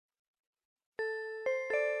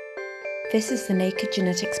This is the Naked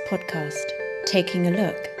Genetics podcast, taking a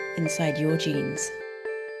look inside your genes.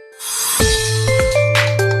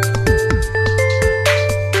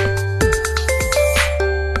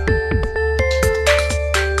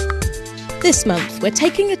 This month, we're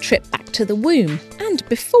taking a trip back to the womb and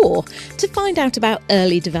before to find out about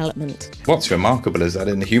early development. What's remarkable is that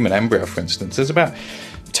in the human embryo, for instance, there's about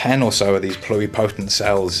 10 or so of these pluripotent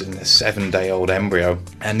cells in this 7-day-old embryo,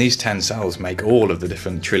 and these 10 cells make all of the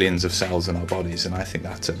different trillions of cells in our bodies, and I think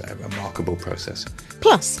that's a remarkable process.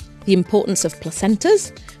 Plus, the importance of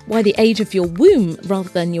placentas, why the age of your womb rather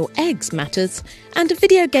than your eggs matters, and a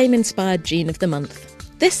video game-inspired gene of the month.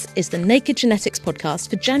 This is the Naked Genetics podcast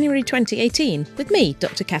for January 2018 with me,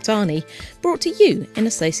 Dr. Kat Arney, brought to you in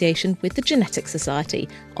association with the Genetics Society,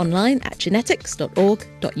 online at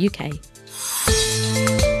genetics.org.uk.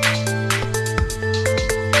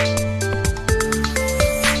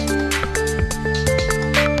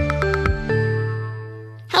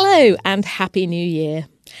 Hello and Happy New Year.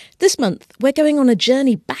 This month, we're going on a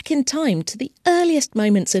journey back in time to the earliest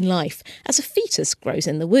moments in life as a fetus grows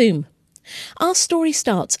in the womb. Our story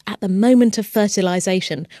starts at the moment of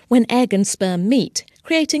fertilisation, when egg and sperm meet,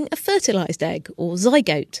 creating a fertilised egg or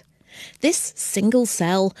zygote. This single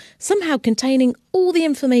cell, somehow containing all the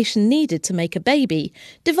information needed to make a baby,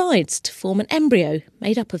 divides to form an embryo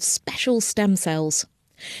made up of special stem cells.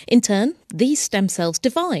 In turn, these stem cells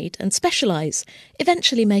divide and specialise,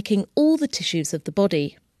 eventually making all the tissues of the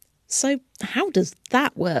body. So how does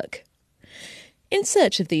that work? In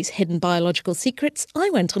search of these hidden biological secrets,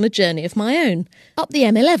 I went on a journey of my own, up the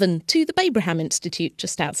M11 to the Babraham Institute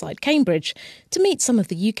just outside Cambridge, to meet some of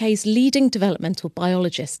the UK's leading developmental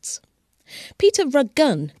biologists. Peter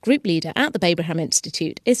Rugg-Gunn, group leader at the Babraham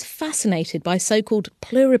Institute, is fascinated by so-called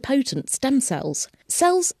pluripotent stem cells,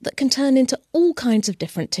 cells that can turn into all kinds of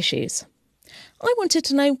different tissues. I wanted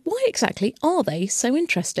to know, why exactly are they so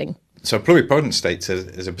interesting? So pluripotent state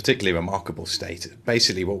is a particularly remarkable state.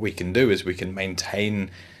 Basically what we can do is we can maintain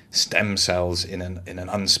stem cells in an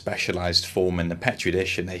unspecialised form in the petri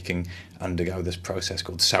dish, and they can undergo this process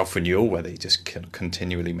called self-renewal, where they just can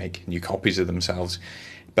continually make new copies of themselves.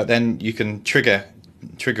 But then you can trigger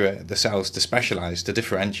the cells to specialise, to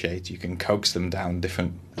differentiate. You can coax them down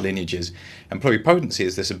different lineages. And pluripotency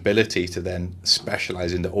is this ability to then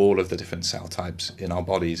specialise into all of the different cell types in our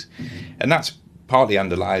bodies. And that's partly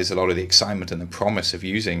underlies a lot of the excitement and the promise of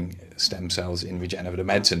using stem cells in regenerative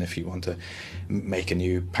medicine. If you want to make a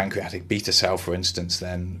new pancreatic beta cell, for instance,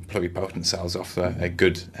 then pluripotent cells offer a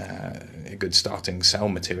good starting cell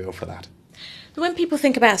material for that. When people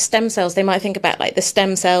think about stem cells, they might think about like the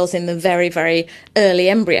stem cells in the very, very early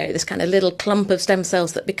embryo, this kind of little clump of stem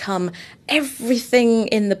cells that become everything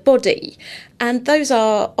in the body. And those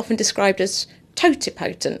are often described as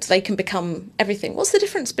totipotent. They can become everything. What's the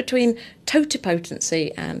difference between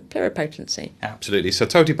totipotency and pluripotency? Absolutely. So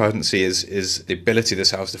totipotency is the ability of the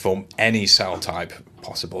cells to form any cell type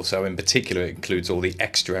possible. So in particular, it includes all the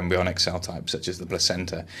extra embryonic cell types, such as the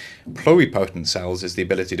placenta. Pluripotent cells is the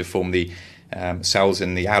ability to form the cells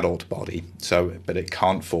in the adult body. But it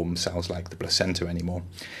can't form cells like the placenta anymore.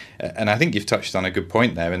 And I think you've touched on a good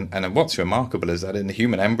point there. And what's remarkable is that in the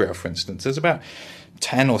human embryo, for instance, there's about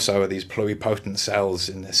 10 or so of these pluripotent cells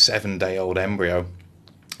in this 7-day-old embryo.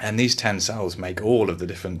 And these 10 cells make all of the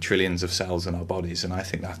different trillions of cells in our bodies. And I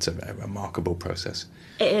think that's a remarkable process.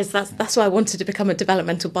 It is. That's why I wanted to become a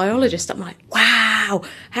developmental biologist. I'm like, wow,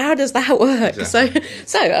 how does that work? Exactly.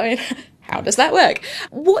 So I mean, how does that work?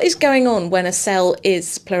 What is going on when a cell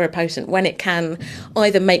is pluripotent, when it can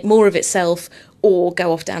either make more of itself or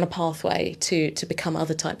go off down a pathway to become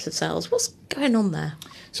other types of cells? What's going on there?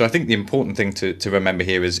 So I think the important thing to remember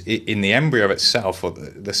here is in the embryo itself, or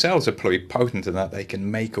the cells are pluripotent in that they can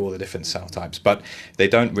make all the different cell types, but they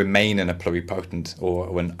don't remain in a pluripotent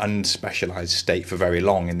or an unspecialised state for very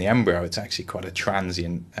long. In the embryo, it's actually quite a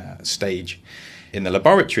transient stage. In the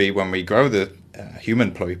laboratory, when we grow the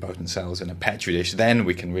human pluripotent cells in a petri dish, then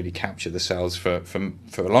we can really capture the cells for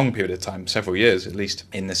a long period of time, several years at least,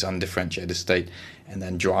 in this undifferentiated state, and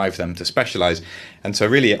then drive them to specialise. And so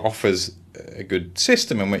really it offers a good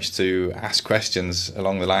system in which to ask questions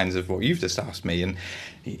along the lines of what you've just asked me. And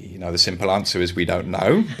the simple answer is we don't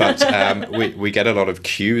know, but we get a lot of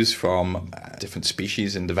cues from different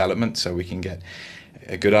species in development, so we can get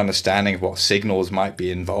a good understanding of what signals might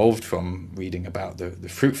be involved from reading about the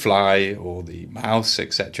fruit fly or the mouse,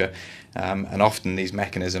 etc. And often these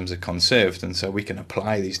mechanisms are conserved, and so we can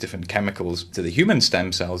apply these different chemicals to the human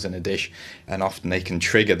stem cells in a dish, and often they can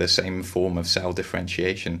trigger the same form of cell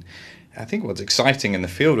differentiation. I think what's exciting in the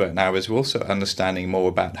field right now is we're also understanding more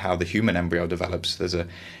about how the human embryo develops. There's a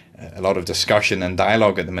a lot of discussion and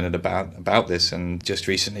dialogue at the minute about this. And just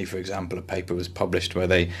recently, for example, a paper was published where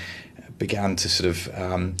they began to sort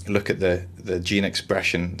of look at the gene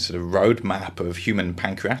expression sort of roadmap of human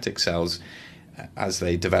pancreatic cells as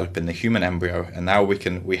they develop in the human embryo. And now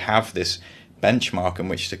we have this benchmark in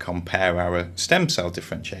which to compare our stem cell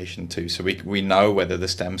differentiation to. So we know whether the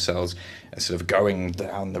stem cells are sort of going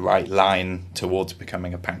down the right line towards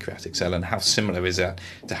becoming a pancreatic cell, and how similar is that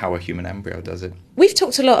to how a human embryo does it. We've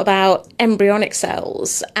talked a lot about embryonic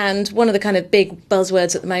cells, and one of the kind of big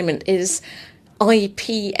buzzwords at the moment is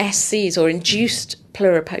iPSCs, or induced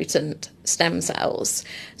pluripotent stem cells.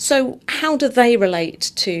 So how do they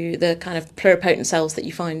relate to the kind of pluripotent cells that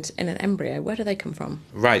you find in an embryo? Where do they come from?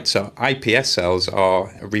 Right, so iPS cells are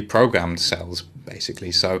reprogrammed cells,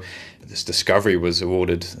 basically. So this discovery was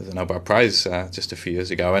awarded the Nobel Prize just a few years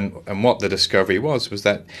ago, and what the discovery was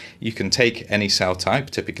that you can take any cell type,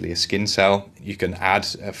 typically a skin cell, you can add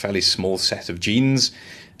a fairly small set of genes,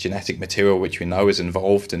 genetic material which we know is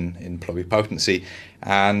involved in pluripotency,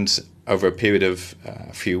 and over a period of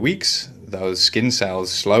a few weeks, those skin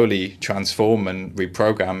cells slowly transform and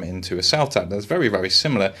reprogram into a cell type that's very, very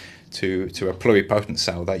similar to a pluripotent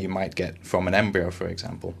cell that you might get from an embryo, for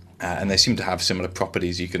example. And they seem to have similar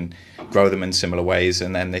properties. You can grow them in similar ways,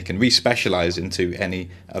 and then they can respecialize into any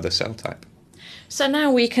other cell type. So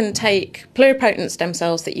now we can take pluripotent stem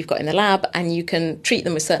cells that you've got in the lab, and you can treat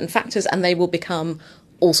them with certain factors, and they will become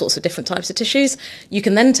all sorts of different types of tissues. You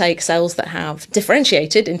can then take cells that have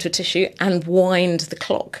differentiated into a tissue and wind the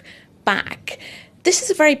clock back. This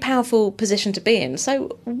is a very powerful position to be in.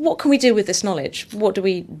 So what can we do with this knowledge? What do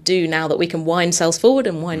we do now that we can wind cells forward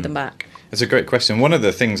and wind them back? It's a great question. One of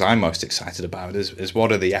the things I'm most excited about is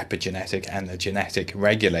what are the epigenetic and the genetic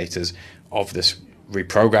regulators of this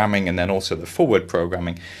reprogramming, and then also the forward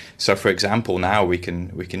programming. So for example, now we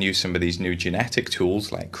can use some of these new genetic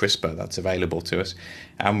tools like CRISPR that's available to us,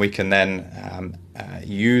 and we can then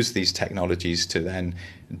use these technologies to then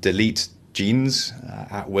delete genes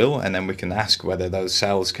at will, and then we can ask whether those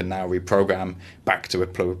cells can now reprogram back to a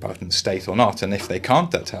pluripotent state or not. And if they can't,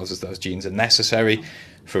 that tells us those genes are necessary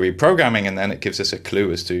for reprogramming, and then it gives us a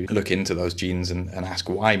clue as to look into those genes and ask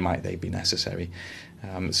why might they be necessary.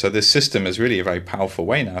 So this system is really a very powerful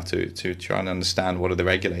way now to try and understand what are the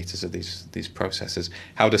regulators of these processes.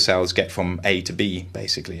 How do cells get from A to B,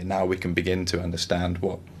 basically? And now we can begin to understand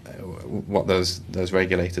what those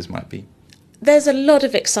regulators might be. There's a lot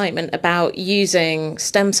of excitement about using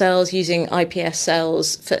stem cells, using iPS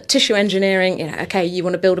cells for tissue engineering. Okay, you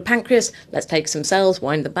want to build a pancreas? Let's take some cells,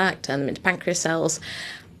 wind them back, turn them into pancreas cells.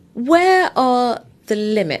 Where are the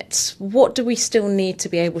limits? What do we still need to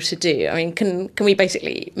be able to do? I mean, can we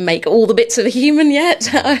basically make all the bits of a human yet?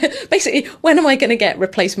 Basically, when am I going to get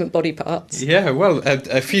replacement body parts? Yeah, well,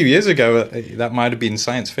 a few years ago, that might have been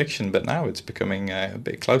science fiction, but now it's becoming a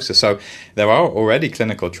bit closer. So there are already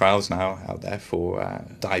clinical trials now out there for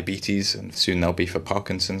diabetes, and soon there'll be for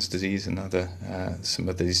Parkinson's disease and other some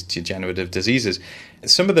of these degenerative diseases.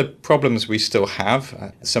 Some of the problems we still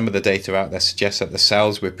have, some of the data out there suggests that the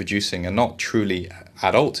cells we're producing are not truly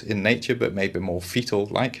adult in nature, but maybe more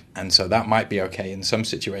fetal-like. And so that might be okay in some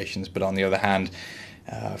situations, but on the other hand,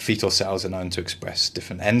 fetal cells are known to express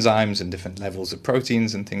different enzymes and different levels of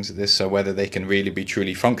proteins and things like this. So whether they can really be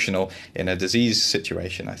truly functional in a disease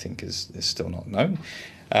situation, I think is still not known.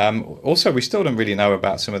 Also, we still don't really know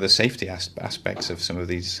about some of the safety aspects of some of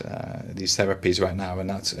these therapies right now, and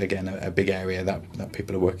that's again a big area that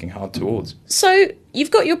people are working hard towards. So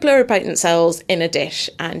you've got your pluripotent cells in a dish,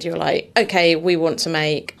 and you're like, okay, we want to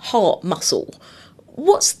make heart muscle.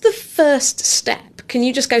 What's the first step? Can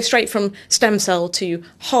you just go straight from stem cell to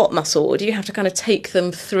heart muscle, or do you have to kind of take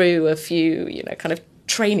them through a few, kind of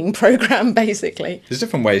training program, basically? There's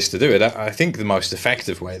different ways to do it. I think the most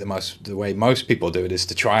effective way, the way most people do it, is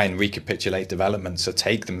to try and recapitulate development. So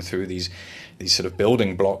take them through these sort of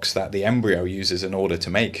building blocks that the embryo uses in order to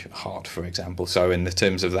make heart, for example. So in the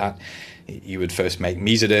terms of that, you would first make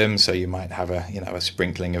mesoderm, so you might have a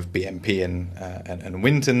sprinkling of BMP and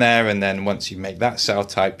Wnt in there, and then once you make that cell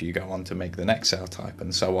type, you go on to make the next cell type,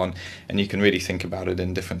 and so on. And you can really think about it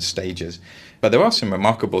in different stages. But there are some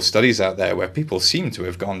remarkable studies out there where people seem to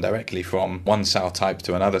have gone directly from one cell type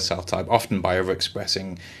to another cell type, often by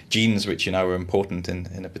overexpressing genes which are important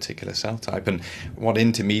in a particular cell type. And what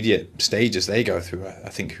intermediate stages they go through, I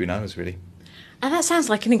think, who knows, really. And that sounds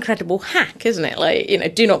like an incredible hack, isn't it?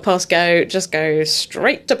 Like, do not pass go, just go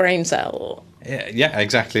straight to brain cell. Yeah,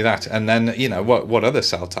 exactly that. And then, what other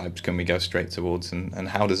cell types can we go straight towards, and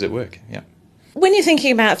how does it work? Yeah. When you're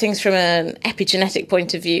thinking about things from an epigenetic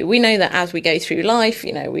point of view, we know that as we go through life,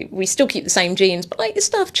 we still keep the same genes, but like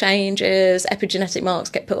stuff changes, epigenetic marks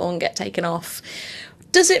get put on, get taken off.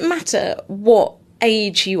 Does it matter what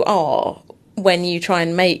age you are when you try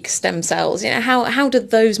and make stem cells? How do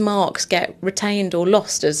those marks get retained or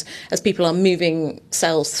lost as people are moving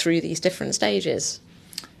cells through these different stages?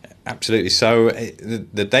 Absolutely. So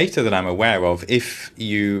the data that I'm aware of, if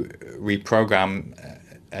you reprogram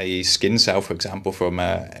a skin cell, for example, from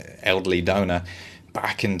an elderly donor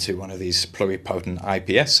back into one of these pluripotent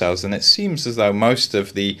iPS cells, then it seems as though most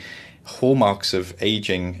of the hallmarks of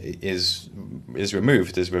aging is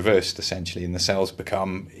removed, is reversed essentially, and the cells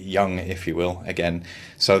become young, if you will, again.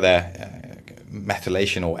 So their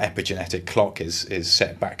methylation or epigenetic clock is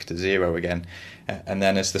set back to zero again. And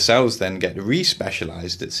then as the cells then get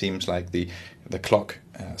re-specialized, it seems like the clock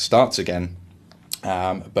starts again.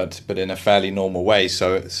 But in a fairly normal way.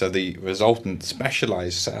 So the resultant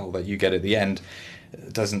specialized cell that you get at the end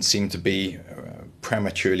doesn't seem to be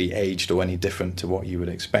prematurely aged or any different to what you would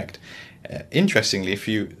expect. Interestingly, if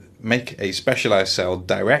you make a specialized cell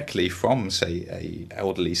directly from, say, a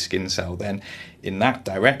elderly skin cell, then in that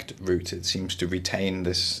direct route it seems to retain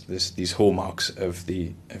these hallmarks of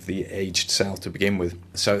the aged cell to begin with.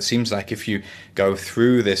 So it seems like if you go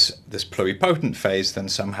through this pluripotent phase, then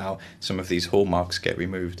somehow some of these hallmarks get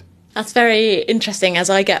removed. That's very interesting. As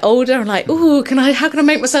I get older, I'm like, how can I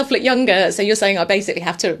make myself look younger? So you're saying I basically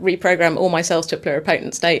have to reprogram all my cells to a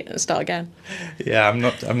pluripotent state and start again? Yeah, I'm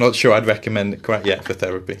not sure I'd recommend it quite yet for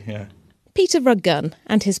therapy. Yeah. Peter Ruggun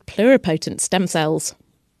and his pluripotent stem cells.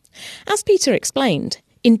 As Peter explained,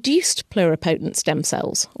 induced pluripotent stem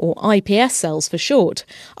cells, or iPS cells for short,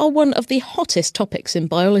 are one of the hottest topics in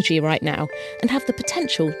biology right now and have the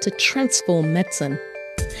potential to transform medicine.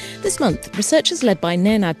 This month, researchers led by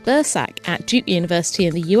Nenad Bursak at Duke University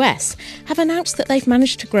in the US have announced that they've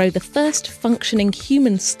managed to grow the first functioning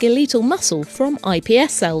human skeletal muscle from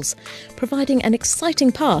iPS cells, providing an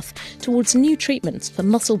exciting path towards new treatments for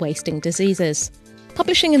muscle-wasting diseases.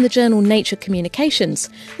 Publishing in the journal Nature Communications,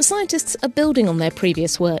 the scientists are building on their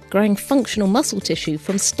previous work, growing functional muscle tissue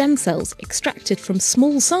from stem cells extracted from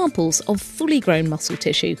small samples of fully grown muscle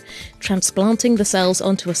tissue, transplanting the cells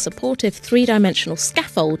onto a supportive three-dimensional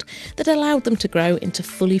scaffold that allowed them to grow into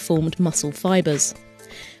fully formed muscle fibres.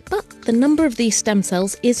 But the number of these stem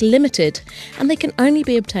cells is limited, and they can only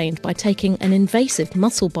be obtained by taking an invasive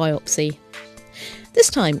muscle biopsy. This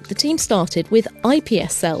time, the team started with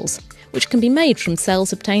iPS cells, which can be made from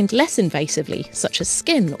cells obtained less invasively, such as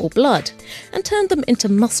skin or blood, and turned them into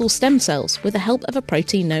muscle stem cells with the help of a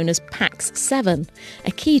protein known as PAX7,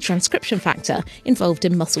 a key transcription factor involved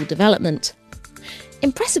in muscle development.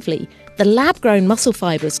 Impressively, the lab-grown muscle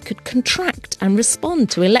fibres could contract and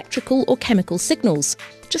respond to electrical or chemical signals,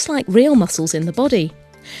 just like real muscles in the body.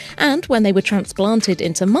 And when they were transplanted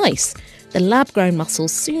into mice, the lab-grown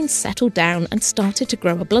muscles soon settled down and started to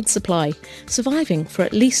grow a blood supply, surviving for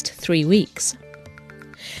at least 3 weeks.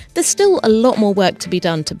 There's still a lot more work to be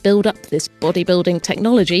done to build up this bodybuilding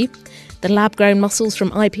technology. The lab-grown muscles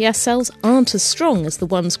from iPS cells aren't as strong as the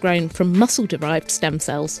ones grown from muscle-derived stem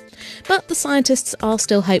cells. But the scientists are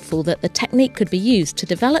still hopeful that the technique could be used to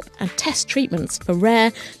develop and test treatments for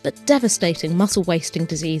rare but devastating muscle-wasting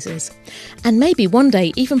diseases, and maybe one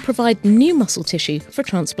day even provide new muscle tissue for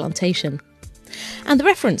transplantation. And the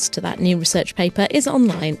reference to that new research paper is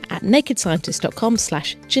online at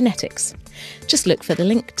nakedscientist.com/genetics. Just look for the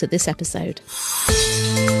link to this episode.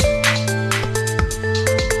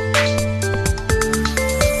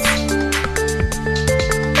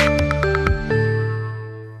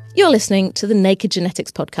 You're listening to the Naked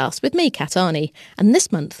Genetics podcast with me, Kat Arney, and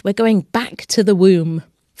this month we're going back to the womb.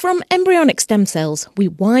 From embryonic stem cells, we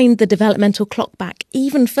wind the developmental clock back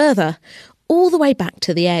even further, all the way back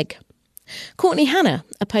to the egg. Courtney Hanna,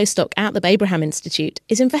 a postdoc at the Abraham Institute,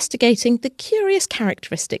 is investigating the curious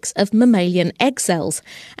characteristics of mammalian egg cells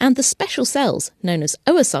and the special cells, known as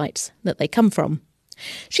oocytes, that they come from.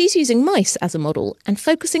 She's using mice as a model and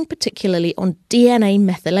focusing particularly on DNA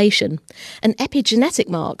methylation, an epigenetic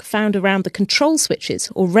mark found around the control switches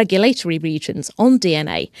or regulatory regions on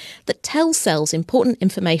DNA that tells cells important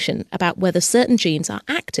information about whether certain genes are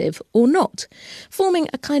active or not, forming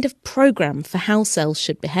a kind of program for how cells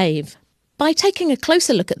should behave. By taking a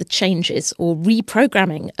closer look at the changes or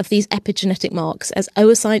reprogramming of these epigenetic marks as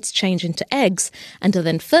oocytes change into eggs and are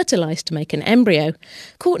then fertilised to make an embryo,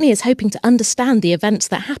 Courtney is hoping to understand the events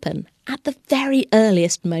that happen at the very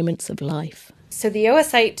earliest moments of life. So the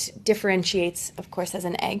oocyte differentiates, of course, as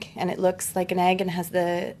an egg, and it looks like an egg and has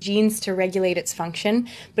the genes to regulate its function,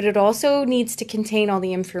 but it also needs to contain all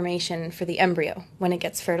the information for the embryo when it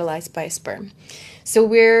gets fertilized by a sperm. So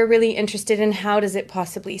we're really interested in how does it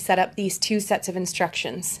possibly set up these two sets of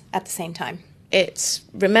instructions at the same time. It's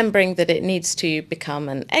remembering that it needs to become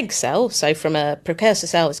an egg cell. So from a precursor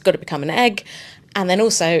cell, it's got to become an egg. And then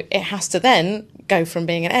also it has to then go from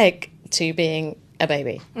being an egg to being a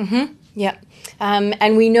baby. Mm-hmm. Yeah.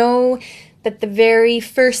 And we know that the very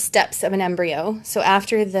first steps of an embryo, so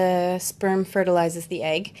after the sperm fertilizes the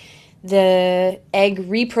egg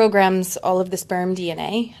reprograms all of the sperm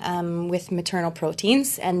DNA with maternal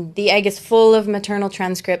proteins, and the egg is full of maternal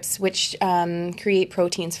transcripts which create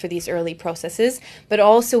proteins for these early processes. But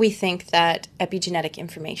also we think that epigenetic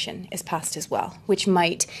information is passed as well, which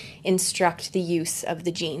might instruct the use of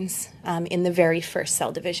the genes in the very first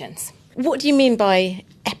cell divisions. What do you mean by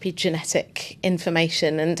epigenetic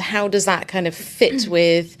information, and how does that kind of fit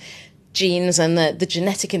with genes and the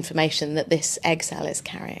genetic information that this egg cell is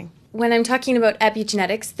carrying? When I'm talking about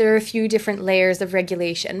epigenetics, there are a few different layers of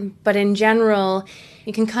regulation, but in general,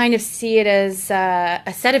 you can kind of see it as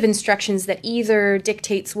a set of instructions that either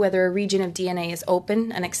dictates whether a region of DNA is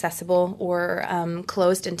open and accessible or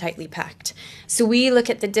closed and tightly packed. So we look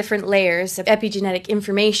at the different layers of epigenetic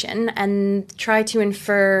information and try to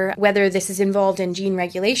infer whether this is involved in gene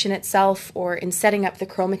regulation itself or in setting up the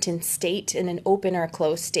chromatin state in an open or a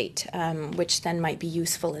closed state, which then might be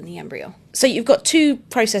useful in the embryo. So you've got two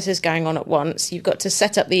processes going on at once. You've got to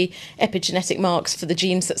set up the epigenetic marks for the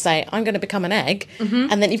genes that say, I'm going to become an egg. Mm-hmm.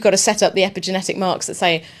 And then you've got to set up the epigenetic marks that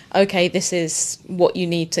say, OK, this is what you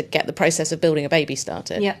need to get the process of building a baby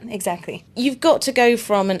started. Yeah, exactly. You've got to go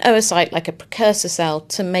from an oocyte, like a precursor cell,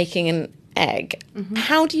 to making an egg. Mm-hmm.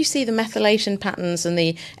 How do you see the methylation patterns and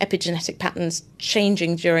the epigenetic patterns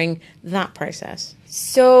changing during that process?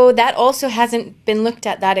 So that also hasn't been looked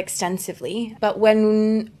at that extensively. But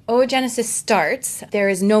when oogenesis starts, there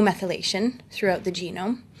is no methylation throughout the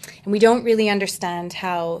genome. And we don't really understand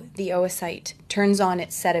how the oocyte turns on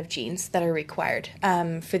its set of genes that are required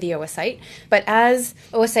for the oocyte. But as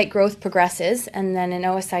oocyte growth progresses and then an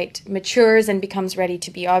oocyte matures and becomes ready to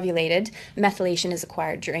be ovulated, methylation is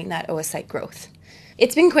acquired during that oocyte growth.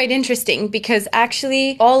 It's been quite interesting because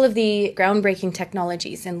actually all of the groundbreaking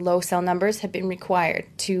technologies in low cell numbers have been required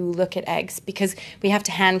to look at eggs because we have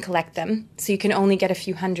to hand collect them. So you can only get a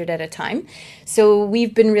few hundred at a time. So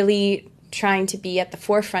we've been really trying to be at the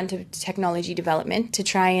forefront of technology development to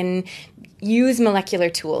try and use molecular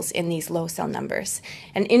tools in these low cell numbers.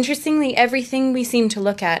 And interestingly, everything we seem to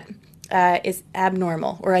look at is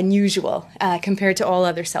abnormal or unusual compared to all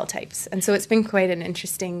other cell types. And so it's been quite an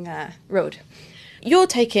interesting road. You're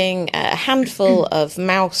taking a handful of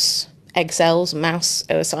mouse egg cells, mouse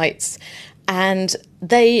oocytes, and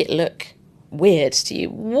they look weird to you.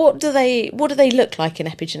 What do they look like in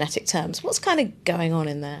epigenetic terms? What's kind of going on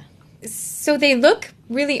in there? So they look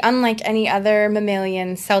really unlike any other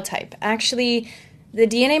mammalian cell type. Actually, the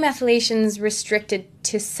DNA methylation is restricted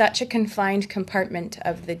to such a confined compartment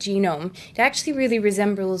of the genome. It actually really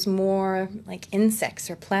resembles more like insects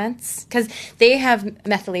or plants because they have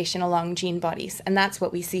methylation along gene bodies, and that's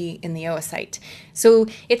what we see in the oocyte. So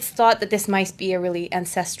it's thought that this might be a really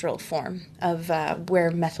ancestral form of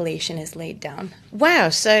where methylation is laid down. Wow,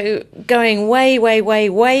 so going way, way, way,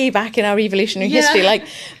 way back in our evolutionary history, like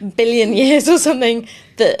billion years or something,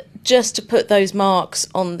 that just to put those marks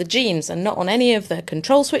on the genes and not on any of the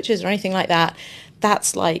control switches or anything like that,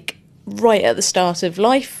 that's like right at the start of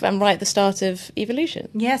life and right at the start of evolution.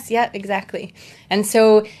 Yes, yeah, exactly. And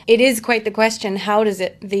so it is quite the question, how does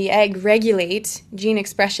the egg regulate gene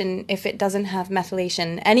expression if it doesn't have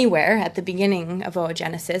methylation anywhere at the beginning of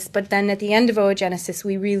oogenesis, but then at the end of oogenesis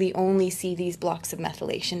we really only see these blocks of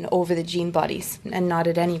methylation over the gene bodies and not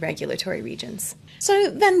at any regulatory regions.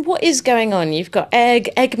 So then what is going on? You've got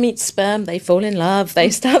egg meets sperm, they fall in love,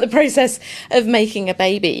 they start the process of making a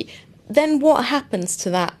baby. Then what happens to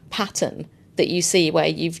that pattern that you see where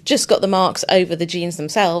you've just got the marks over the genes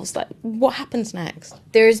themselves? Like, what happens next?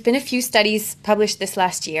 There's been a few studies published this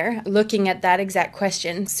last year looking at that exact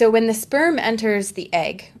question. So when the sperm enters the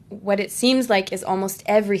egg, what it seems like is almost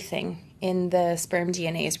everything in the sperm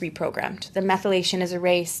DNA is reprogrammed. The methylation is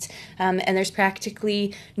erased, and there's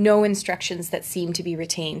practically no instructions that seem to be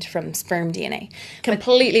retained from sperm DNA.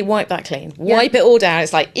 Completely wipe that clean. Yeah. Wipe it all down.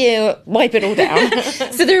 It's like, ew, wipe it all down.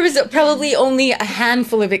 So there was probably only a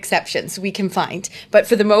handful of exceptions we can find, but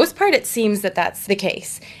for the most part it seems that that's the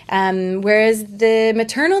case. Whereas the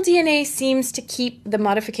maternal DNA seems to keep the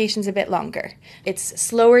modifications a bit longer. It's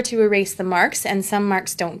slower to erase the marks, and some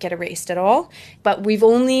marks don't get erased at all, but we've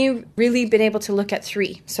only really really been able to look at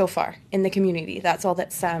 3 so far in the community. That's all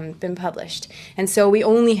that's been published. And so we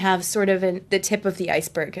only have sort of the tip of the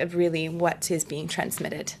iceberg of really what is being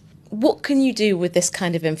transmitted. What can you do with this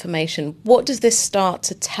kind of information? What does this start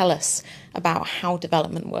to tell us about how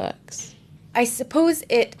development works? I suppose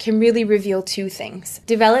it can really reveal 2 things.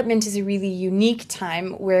 Development is a really unique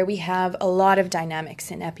time where we have a lot of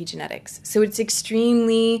dynamics in epigenetics. So it's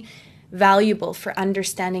extremely valuable for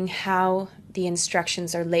understanding how the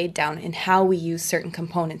instructions are laid down and how we use certain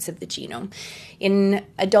components of the genome. In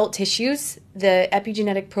adult tissues, the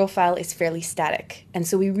epigenetic profile is fairly static. And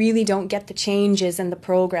so we really don't get the changes in the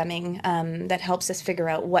programming that helps us figure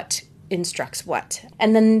out what instructs what.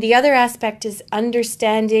 And then the other aspect is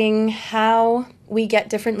understanding how we get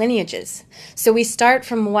different lineages. So we start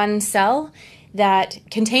from one cell that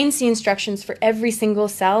contains the instructions for every single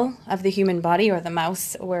cell of the human body or the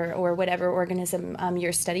mouse or whatever organism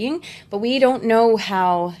you're studying. But we don't know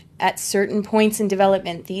how at certain points in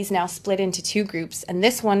development these now split into 2 groups, and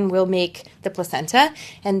this one will make the placenta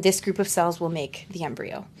and this group of cells will make the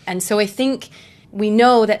embryo. And so I think we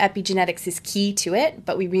know that epigenetics is key to it,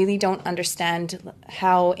 but we really don't understand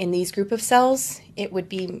how in these group of cells it would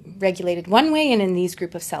be regulated one way and in these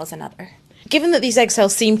group of cells another. Given that these egg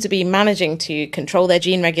cells seem to be managing to control their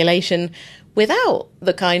gene regulation without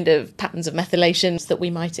the kind of patterns of methylation that we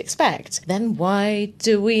might expect, then why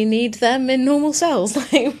do we need them in normal cells?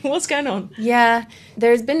 Like, what's going on? Yeah,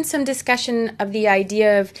 there's been some discussion of the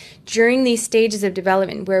idea of during these stages of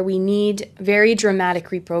development where we need very dramatic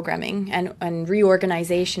reprogramming and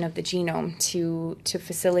reorganization of the genome to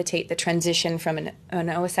facilitate the transition from an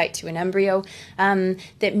oocyte to an embryo,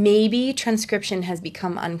 that maybe transcription has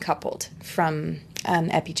become uncoupled from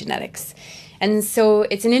epigenetics. And so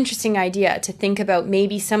it's an interesting idea to think about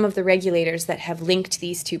maybe some of the regulators that have linked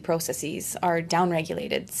these 2 processes are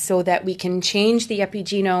downregulated so that we can change the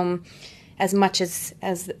epigenome as much as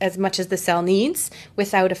the cell needs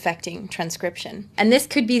without affecting transcription. And this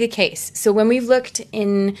could be the case. So when we've looked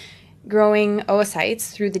in growing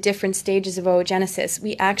oocytes through the different stages of oogenesis,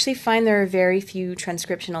 we actually find there are very few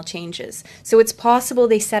transcriptional changes. So it's possible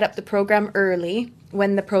they set up the program early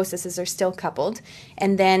when the processes are still coupled,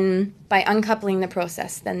 and then by uncoupling the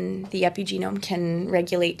process, then the epigenome can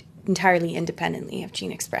regulate entirely independently of gene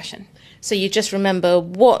expression. So you just remember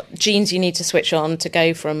what genes you need to switch on to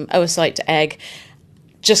go from oocyte to egg.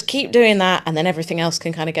 Just keep doing that, and then everything else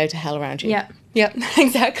can kind of go to hell around you. Yeah,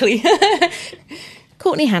 exactly.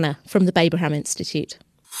 Courtney Hanna from the Babraham Institute.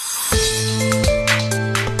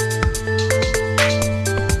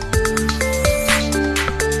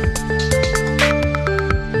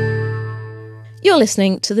 You're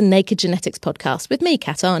listening to the Naked Genetics podcast with me,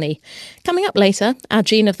 Kat Arney. Coming up later, our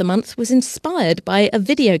Gene of the Month was inspired by a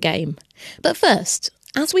video game. But first,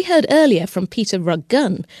 as we heard earlier from Peter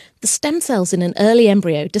Rugg-Gunn, the stem cells in an early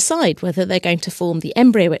embryo decide whether they're going to form the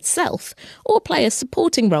embryo itself or play a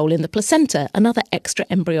supporting role in the placenta and other extra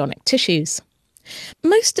embryonic tissues.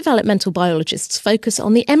 Most developmental biologists focus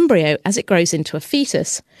on the embryo as it grows into a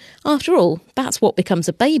fetus. After all, that's what becomes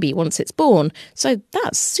a baby once it's born, so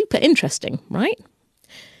that's super interesting, right?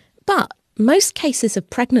 But most cases of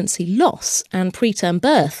pregnancy loss and preterm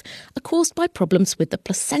birth are caused by problems with the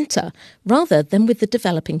placenta rather than with the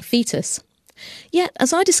developing fetus. Yet,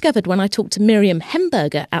 as I discovered when I talked to Miriam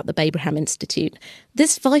Hemberger at the Babraham Institute,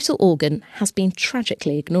 this vital organ has been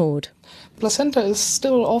tragically ignored. Placenta is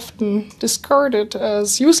still often discarded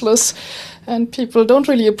as useless, and people don't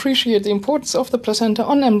really appreciate the importance of the placenta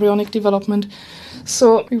on embryonic development.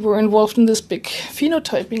 So we were involved in this big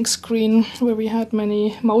phenotyping screen where we had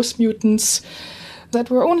many mouse mutants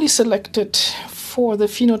that were only selected for the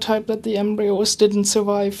phenotype that the embryos didn't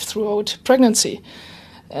survive throughout pregnancy.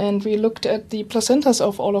 And we looked at the placentas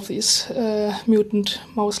of all of these mutant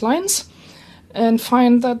mouse lines and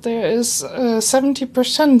find that there is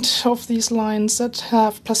 70% of these lines that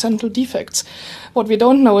have placental defects. What we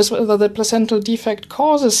don't know is whether the placental defect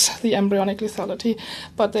causes the embryonic lethality,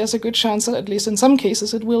 but there's a good chance that at least in some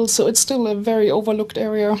cases it will. So it's still a very overlooked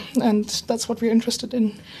area, and that's what we're interested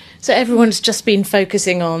in. So everyone's just been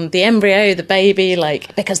focusing on the embryo, the baby,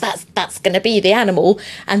 because that's going to be the animal,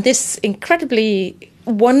 and this incredibly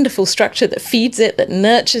wonderful structure that feeds it, that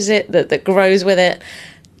nurtures it, that grows with it,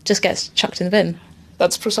 just gets chucked in the bin.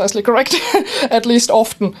 That's precisely correct. At least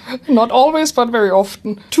often. Not always, but very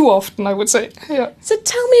often. Too often, I would say. Yeah. So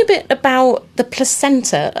tell me a bit about the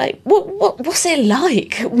placenta. Like, what's it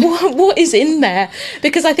like? What is in there?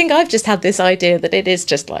 Because I think I've just had this idea that it is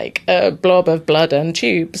just like a blob of blood and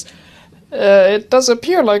tubes. It does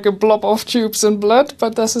appear like a blob of tubes and blood,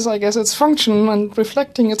 but this is, I guess, its function and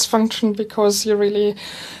reflecting its function, because you really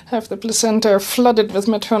have the placenta flooded with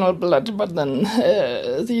maternal blood, but then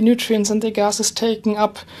the nutrients and the gas is taken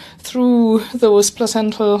up through those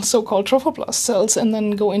placental so-called trophoblast cells and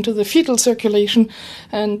then go into the fetal circulation,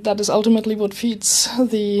 and that is ultimately what feeds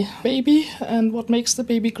the baby and what makes the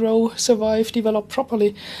baby grow, survive, develop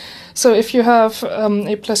properly. So if you have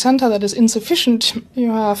a placenta that is insufficient, you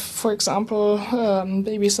have, for example,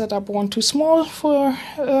 babies that are born too small for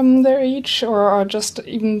their age, or are just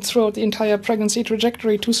even throughout the entire pregnancy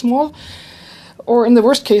trajectory too small, or in the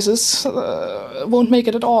worst cases, won't make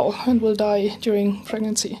it at all and will die during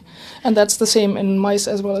pregnancy. And that's the same in mice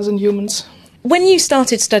as well as in humans. When you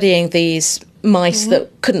started studying these mice that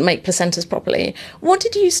couldn't make placentas properly, what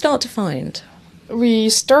did you start to find? We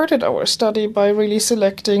started our study by really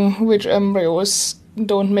selecting which embryos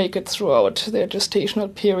don't make it throughout their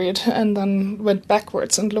gestational period, and then went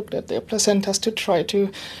backwards and looked at their placentas to try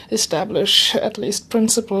to establish at least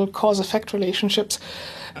principal cause-effect relationships.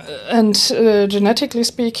 And genetically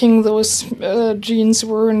speaking, those genes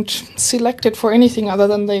weren't selected for anything other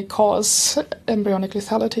than they cause embryonic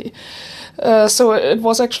lethality. So it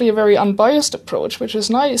was actually a very unbiased approach, which is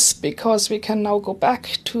nice, because we can now go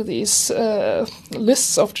back to these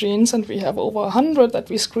lists of genes, and we have over 100 that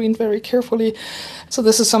we screened very carefully. So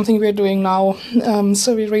this is something we're doing now.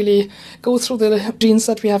 So we really go through the genes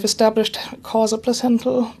that we have established cause a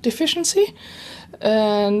placental deficiency,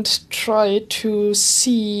 and try to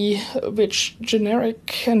see which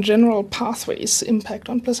generic and general pathways impact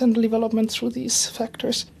on placental development through these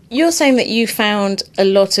factors. You're saying that you found a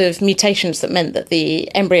lot of mutations that meant that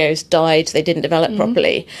the embryos died, they didn't develop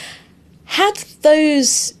properly. Had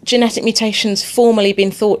those genetic mutations formerly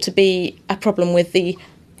been thought to be a problem with the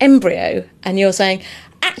embryo, and you're saying,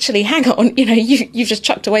 actually, hang on, you've just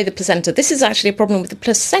chucked away the placenta. This is actually a problem with the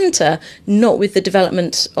placenta, not with the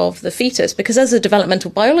development of the fetus. Because as a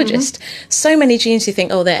developmental biologist, so many genes you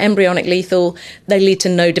think, they're embryonic lethal, they lead to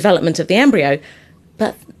no development of the embryo.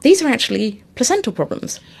 But these are actually placental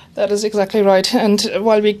problems. That is exactly right. And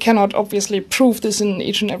while we cannot obviously prove this in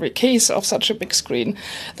each and every case of such a big screen,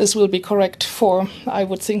 this will be correct for, I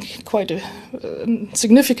would think, quite a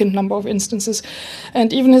significant number of instances.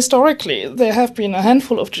 And even historically, there have been a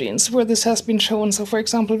handful of genes where this has been shown. So, for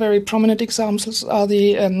example, very prominent examples are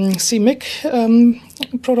the c-Myc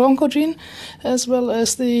proto-oncogene, as well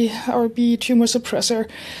as the RB tumor suppressor.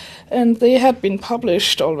 And they had been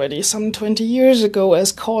published already some 20 years ago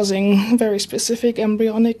as causing very specific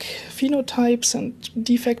embryonic phenotypes and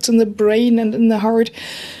defects in the brain and in the heart.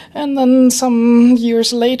 And then some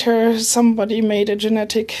years later, somebody made a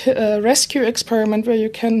genetic rescue experiment where you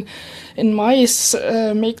can, in mice,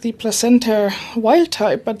 make the placenta wild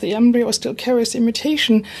type, but the embryo still carries the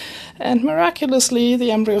mutation. And miraculously,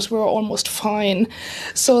 the embryos were almost fine.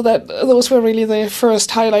 So that those were really the first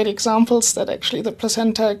highlight examples that actually the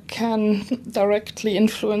placenta can directly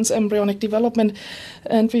influence embryonic development.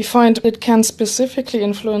 And we find it can specifically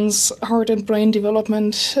influence heart and brain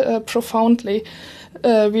development profoundly.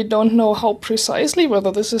 We don't know how precisely,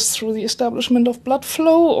 whether this is through the establishment of blood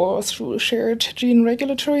flow or through shared gene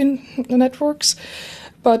regulatory networks.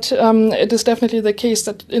 But it is definitely the case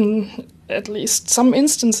that in at least some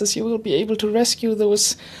instances you will be able to rescue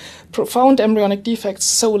those profound embryonic defects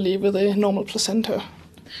solely with a normal placenta.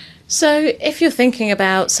 So if you're thinking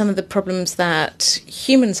about some of the problems that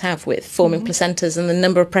humans have with forming placentas and the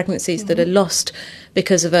number of pregnancies that are lost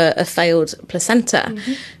because of a failed placenta,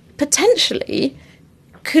 potentially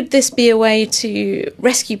could this be a way to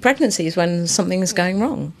rescue pregnancies when something's going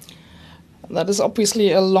wrong? That is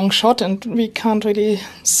obviously a long shot, and we can't really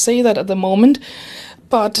say that at the moment.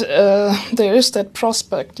 But there is that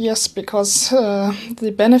prospect, yes, because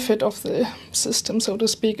the benefit of the system, so to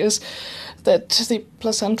speak, is that the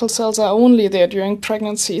placental cells are only there during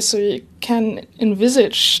pregnancy, so you can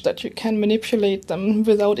envisage that you can manipulate them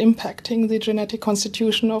without impacting the genetic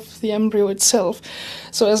constitution of the embryo itself.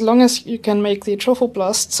 So as long as you can make the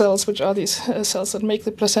trophoblast cells, which are these cells that make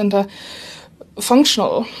the placenta,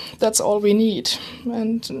 functional, that's all we need.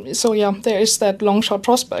 And so, yeah, there is that long-shot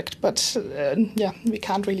prospect, but, we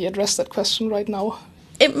can't really address that question right now.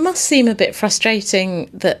 It must seem a bit frustrating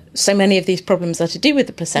that so many of these problems are to do with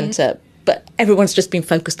the placenta, but everyone's just been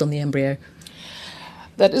focused on the embryo.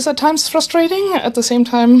 That is at times frustrating. At the same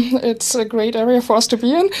time, it's a great area for us to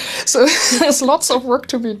be in. So there's lots of work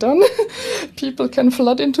to be done. People can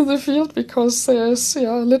flood into the field because there's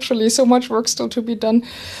literally so much work still to be done.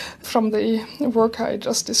 From the work I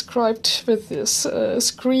just described with this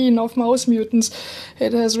screen of mouse mutants,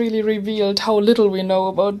 it has really revealed how little we know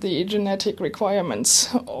about the genetic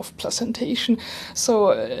requirements of placentation.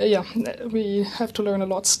 So we have to learn a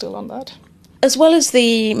lot still on that. As well as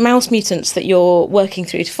the mouse mutants that you're working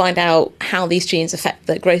through to find out how these genes affect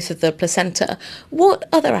the growth of the placenta, what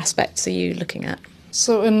other aspects are you looking at?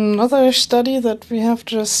 So another study that we have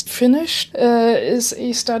just finished is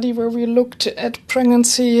a study where we looked at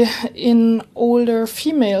pregnancy in older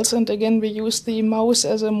females. And again, we used the mouse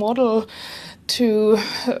as a model to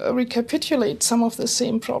recapitulate some of the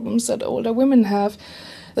same problems that older women have.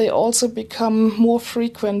 They also become more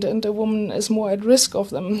frequent, and a woman is more at risk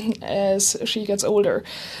of them as she gets older.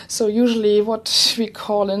 So usually what we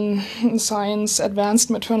call in science advanced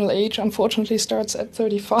maternal age, unfortunately, starts at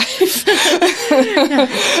 35.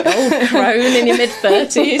 Old crone in your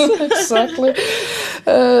mid-30s. Exactly.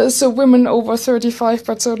 So women over 35,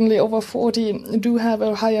 but certainly over 40, do have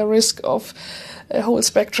a higher risk of a whole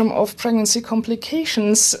spectrum of pregnancy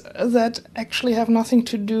complications that actually have nothing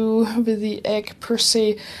to do with the egg per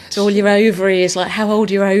se. So all your ovaries, like how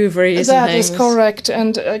old your ovaries That and things. is correct.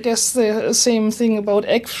 And I guess the same thing about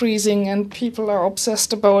egg freezing, and people are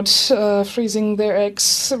obsessed about freezing their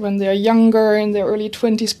eggs when they're younger, in their early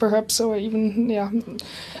 20s perhaps, or even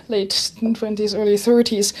late 20s, early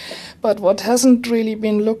 30s. But what hasn't really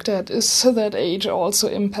been looked at is that age also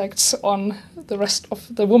impacts on the rest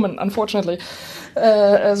of the woman, unfortunately,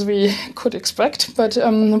 as we could expect. But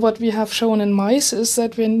what we have shown in mice is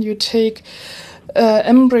that when you take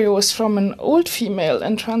embryos from an old female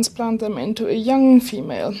and transplant them into a young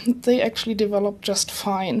female, they actually develop just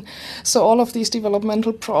fine. So all of these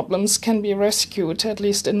developmental problems can be rescued, at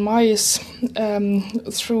least in mice,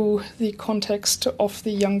 through the context of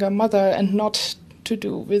the younger mother and not to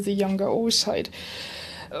do with the younger oocyte.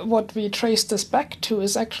 What we trace this back to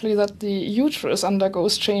is actually that the uterus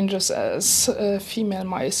undergoes changes as female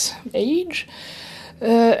mice age.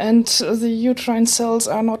 And the uterine cells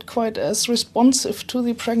are not quite as responsive to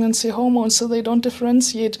the pregnancy hormones, so they don't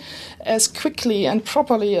differentiate as quickly and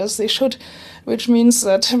properly as they should, which means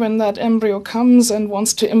that when that embryo comes and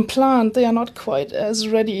wants to implant, they are not quite as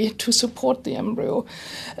ready to support the embryo.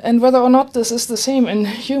 And whether or not this is the same in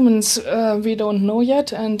humans, we don't know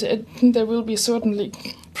yet, and there will be certainly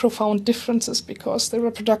profound differences because the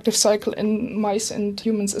reproductive cycle in mice and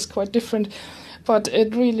humans is quite different. But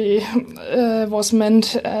it really was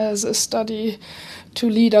meant as a study to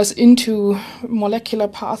lead us into molecular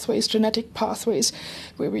pathways, genetic pathways,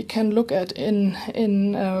 where we can look at in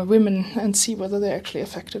women and see whether they're actually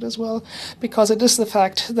affected as well. Because it is the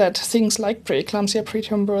fact that things like preeclampsia,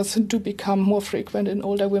 preterm birth do become more frequent in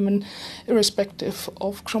older women, irrespective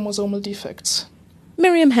of chromosomal defects.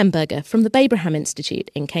 Miriam Hemberger from the Babraham Institute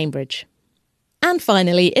in Cambridge. And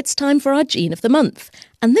finally, it's time for our Gene of the Month.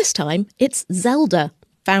 And this time, it's Zelda.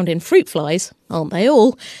 Found in fruit flies, aren't they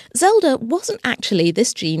all? Zelda wasn't actually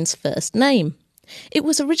this gene's first name. It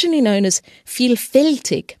was originally known as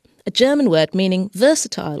vielfältig, a German word meaning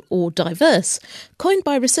versatile or diverse, coined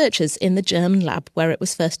by researchers in the German lab where it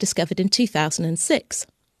was first discovered in 2006.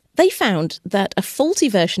 They found that a faulty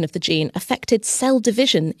version of the gene affected cell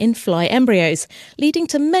division in fly embryos, leading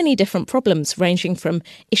to many different problems ranging from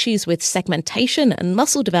issues with segmentation and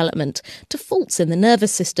muscle development to faults in the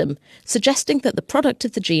nervous system, suggesting that the product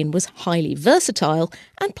of the gene was highly versatile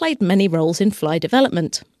and played many roles in fly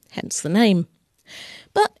development, hence the name.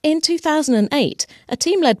 But in 2008, a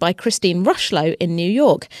team led by Christine Rushlow in New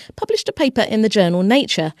York published a paper in the journal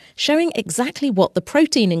Nature showing exactly what the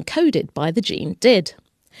protein encoded by the gene did.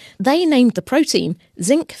 They named the protein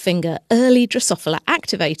zinc finger early Drosophila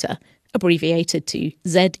activator, abbreviated to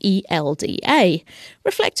ZELDA,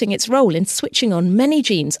 reflecting its role in switching on many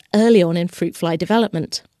genes early on in fruit fly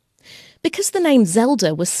development. Because the name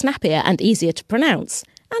Zelda was snappier and easier to pronounce,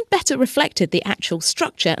 and better reflected the actual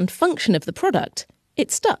structure and function of the product,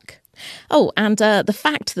 it stuck. Oh, and the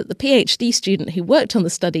fact that the PhD student who worked on the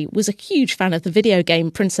study was a huge fan of the video game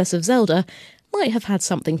Princess of Zelda might have had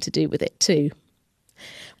something to do with it too.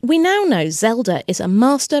 We now know Zelda is a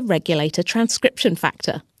master regulator transcription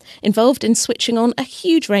factor, involved in switching on a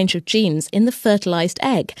huge range of genes in the fertilised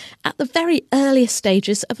egg at the very earliest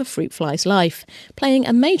stages of a fruit fly's life, playing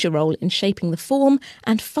a major role in shaping the form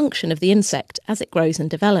and function of the insect as it grows and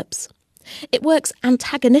develops. It works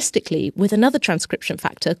antagonistically with another transcription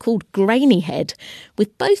factor called grainy head,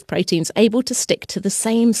 with both proteins able to stick to the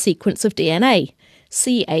same sequence of DNA,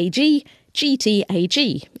 CAG,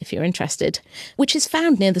 GTAG, if you're interested, which is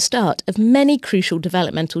found near the start of many crucial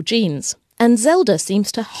developmental genes. And Zelda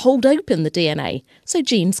seems to hold open the DNA so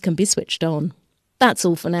genes can be switched on. That's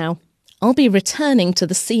all for now. I'll be returning to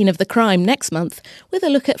the scene of the crime next month with a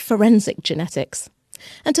look at forensic genetics.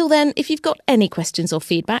 Until then, if you've got any questions or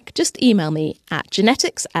feedback, just email me at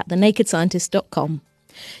genetics@thenakedscientist.com.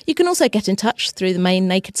 You can also get in touch through the main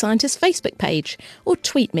Naked Scientist Facebook page or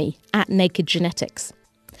tweet me at Naked Genetics.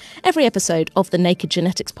 Every episode of the Naked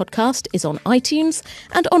Genetics podcast is on iTunes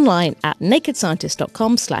and online at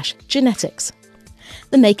nakedscientist.com/genetics.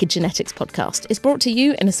 The Naked Genetics podcast is brought to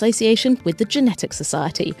you in association with the Genetics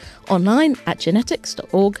Society, online at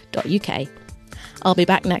genetics.org.uk. I'll be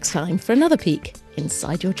back next time for another peek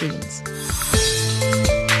inside your genes.